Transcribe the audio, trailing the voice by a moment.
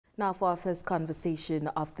Now, for our first conversation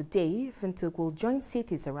of the day, Windhoek will join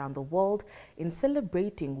cities around the world in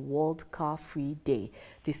celebrating World Car Free Day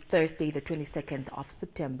this Thursday, the 22nd of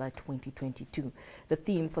September 2022. The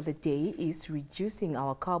theme for the day is reducing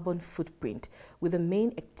our carbon footprint, with the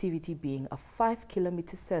main activity being a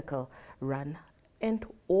 5-kilometer circle run and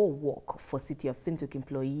or walk for City of Windhoek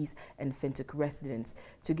employees and Windhoek residents.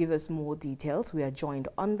 To give us more details, we are joined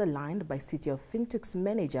on the line by City of Windhoek's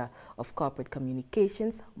Manager of Corporate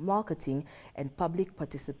Communications, Marketing and Public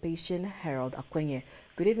Participation, Harold Akwenye.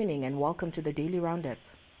 Good evening and welcome to the Daily Roundup.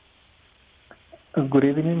 Good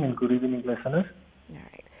evening and good evening, listeners. All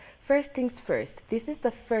right. First things first, this is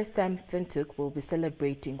the first time Windhoek will be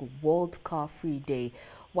celebrating World Car Free Day.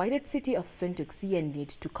 Why did City of Windhoek see a need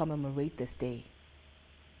to commemorate this day?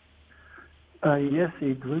 Yes,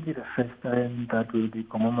 it will be the first time that we'll be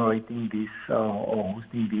commemorating this or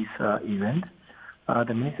hosting this event.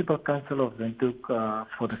 The Municipal Council of Windhoek,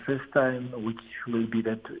 for the first time, which will be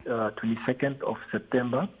the 22nd of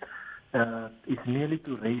September, is merely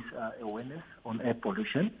to raise awareness on air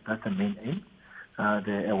pollution. That's the main aim,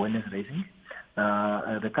 the awareness raising.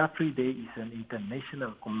 The Car Free Day is an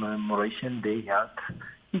international commemoration day held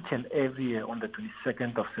each and every year on the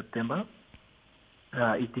 22nd of September.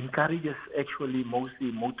 It encourages actually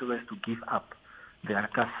mostly motorists to give up their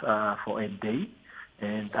cars for a day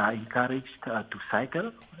and are encouraged to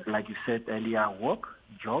cycle, like you said earlier, walk,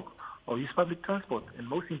 jog, or use public transport. And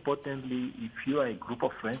most importantly, if you are a group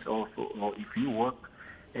of friends or if you work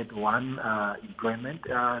at one employment,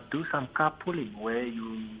 do some carpooling where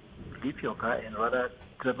you leave your car and rather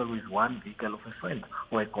travel with one vehicle of a friend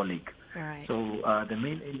or a colleague. All right. So the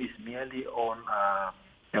main aim is merely on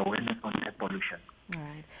awareness on air pollution. All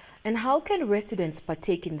right. And how can residents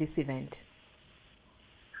partake in this event?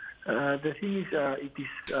 The thing is, it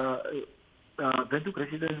is Windhoek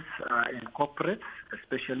residents and corporates,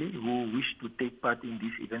 especially who wish to take part in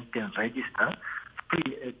this event, can register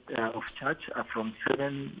free of charge from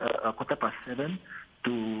 7:15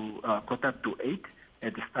 to 7:45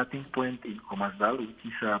 at the starting point in Kommersdal, which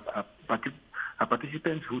is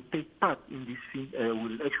participants who take part in this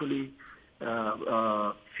will actually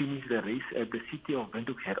finish the race at the City of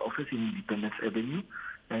Windhoek head office in Independence Avenue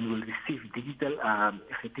and will receive digital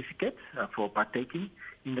certificates for partaking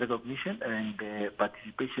in recognition and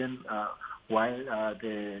participation, while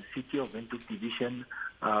the City of Windhoek division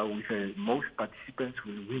with most participants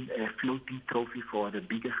will win a floating trophy for the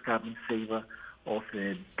biggest carbon saver of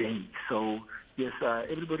the day. So yes,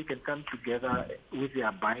 everybody can come together with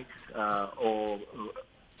their bikes or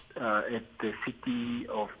at the City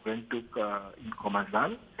of Windhoek in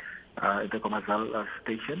Kommersdal, at the Kommersdal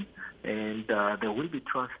station, and there will be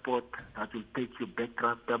transport that will take you back,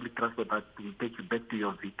 public transport that will take you back to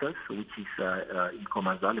your vehicles, which is in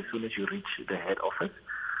Kommersdal as soon as you reach the head office.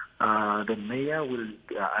 The mayor will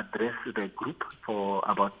address the group for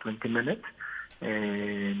about 20 minutes,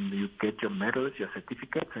 and you get your medals, your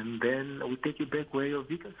certificates, and then we take you back where your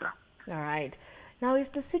vehicles are. All right. Now, is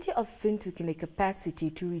the City of Windhoek in a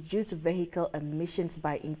capacity to reduce vehicle emissions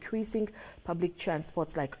by increasing public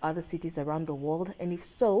transports like other cities around the world? And if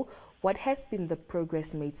so, what has been the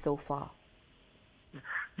progress made so far?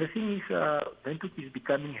 The thing is, Windhoek is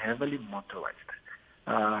becoming heavily motorized.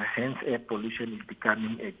 Hence, air pollution is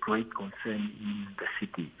becoming a great concern in the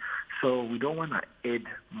city. So we don't want to add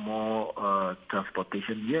more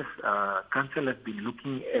transportation. Yes, Council has been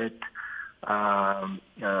looking at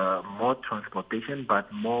more transportation,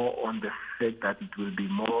 but more on the fact that it will be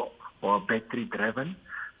more or battery driven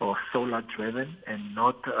or solar driven and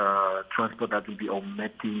not transport that will be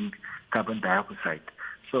emitting carbon dioxide.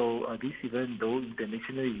 So this event, though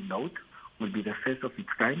internationally renowned, will be the first of its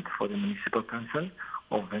kind for the Municipal Council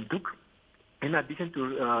of Windhoek. In addition to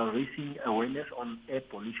raising awareness on air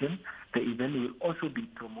pollution, the event will also be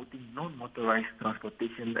promoting non-motorized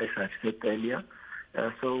transportation, as I said earlier.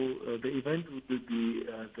 So the event will be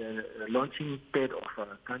the launching pad of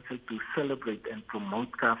Council to celebrate and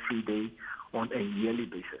promote Car Free Day on a yearly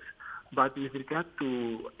basis. But with regard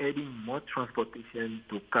to adding more transportation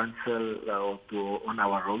to Council or on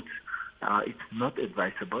our roads, it's not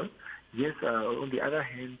advisable. Yes, on the other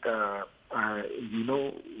hand,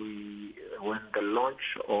 when the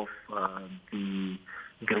launch of the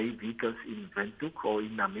grey vehicles in Windhoek or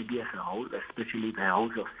in Namibia as a whole, especially the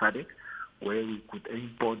house of SADC, where we could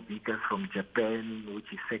import vehicles from Japan,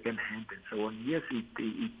 which is second-hand and so on. Yes,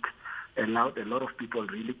 it allowed a lot of people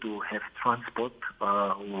really to have transport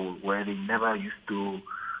where they never used to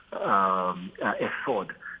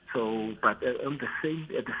afford. So, but at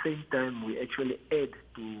the same time, we actually add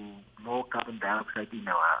to more carbon dioxide in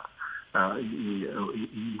our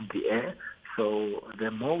in the air. So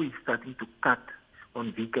the more we're starting to cut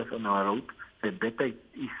on vehicles on our road, the better it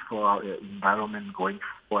is for our environment going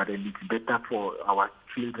forward, and it's better for our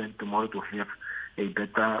children tomorrow to have a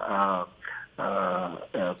better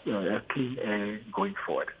clean air going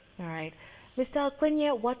forward. All right. Mr.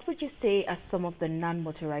 Akwenye, what would you say are some of the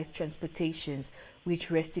non-motorized transportations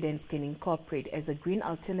which residents can incorporate as a green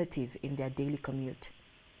alternative in their daily commute?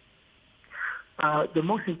 The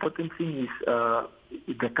most important thing is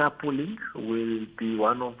the carpooling will be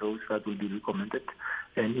one of those that will be recommended.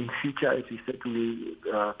 And in future, as we said, we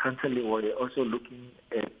constantly were also looking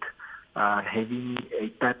at having a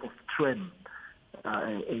type of tram.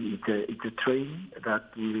 It's a train that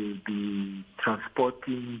will be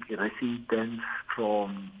transporting residents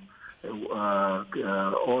from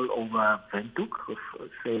all over Windhoek,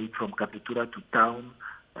 say from Kapitula to town,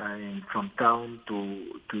 and from town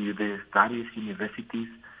to the various universities.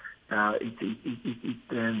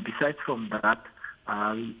 And besides from that,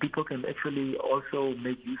 people can actually also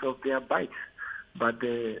make use of their bikes. But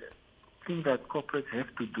the thing that corporates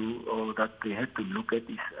have to do, or that they have to look at,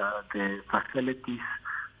 is the facilities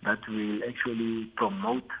that will actually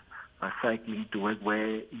promote cycling to work,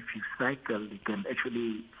 where if you cycle, you can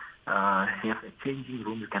actually have a changing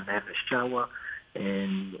room, you can have a shower,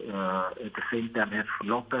 and at the same time have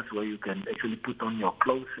lockers where you can actually put on your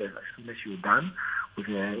clothes as soon as you're done with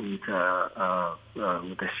a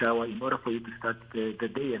shower, in order for you to start the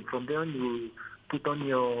day. And from there on, you put on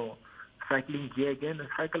your cycling gear again and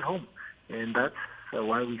cycle home. And that's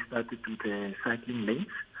why we started with the cycling lanes.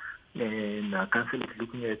 And council is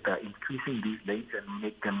looking at increasing these lanes and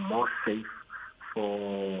make them more safe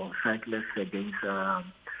for cyclists against the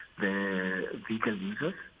vehicle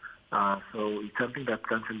users. So it's something that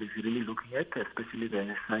council is really looking at, especially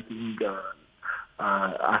the cycling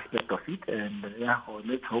aspect of it. And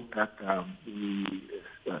let's hope that we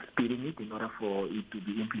speeding it in order for it to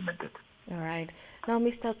be implemented. All right. Now,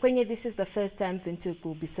 Mr. Akwenye, this is the first time Windhoek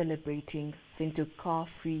will be celebrating Windhoek Car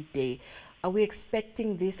Free Day. Are we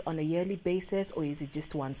expecting this on a yearly basis, or is it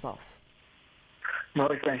just once off? No,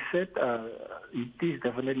 as I said, it is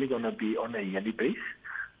definitely going to be on a yearly basis.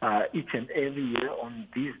 Each and every year on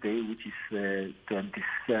this day, which is on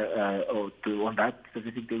that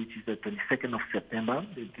specific day, which is the 22nd of September,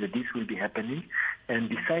 this will be happening. And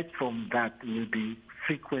besides from that, we'll be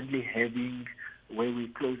frequently having where we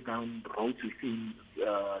close down roads within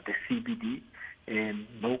the CBD, and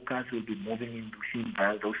no cars will be moving in within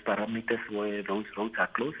those parameters where those roads are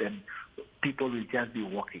closed, and people will just be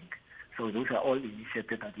walking. So those are all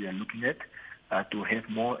initiatives that we are looking at to have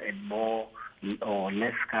more and more or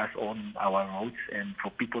less cars on our roads, and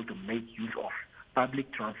for people to make use of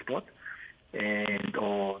public transport and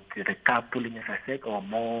or the carpooling, as I said, or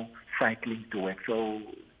more cycling to work. So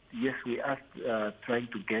yes, we are trying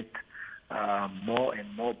to get more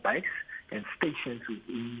and more bikes and stations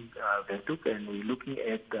within Windhoek, and we're looking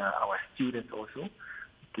at our students also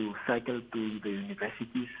to cycle to the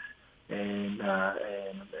universities, and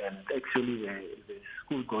actually the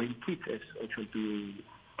school-going kids as also to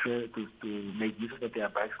make use of their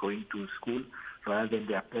bikes going to school rather than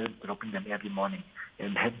their parents dropping them every morning,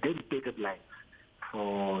 and have dedicated lines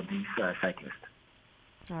for these cyclists.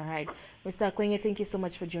 All right. Mr. Akwenye, thank you so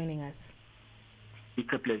much for joining us.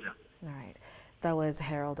 It's a pleasure. All right. That was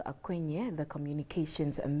Harold Akwenye, the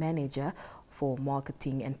Communications Manager for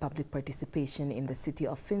Marketing and Public Participation in the City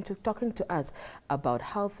of Windhoek, talking to us about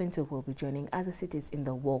how Windhoek will be joining other cities in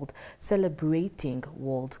the world celebrating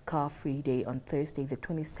World Car Free Day on Thursday, the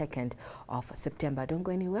 22nd of September. Don't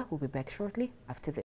go anywhere. We'll be back shortly after this.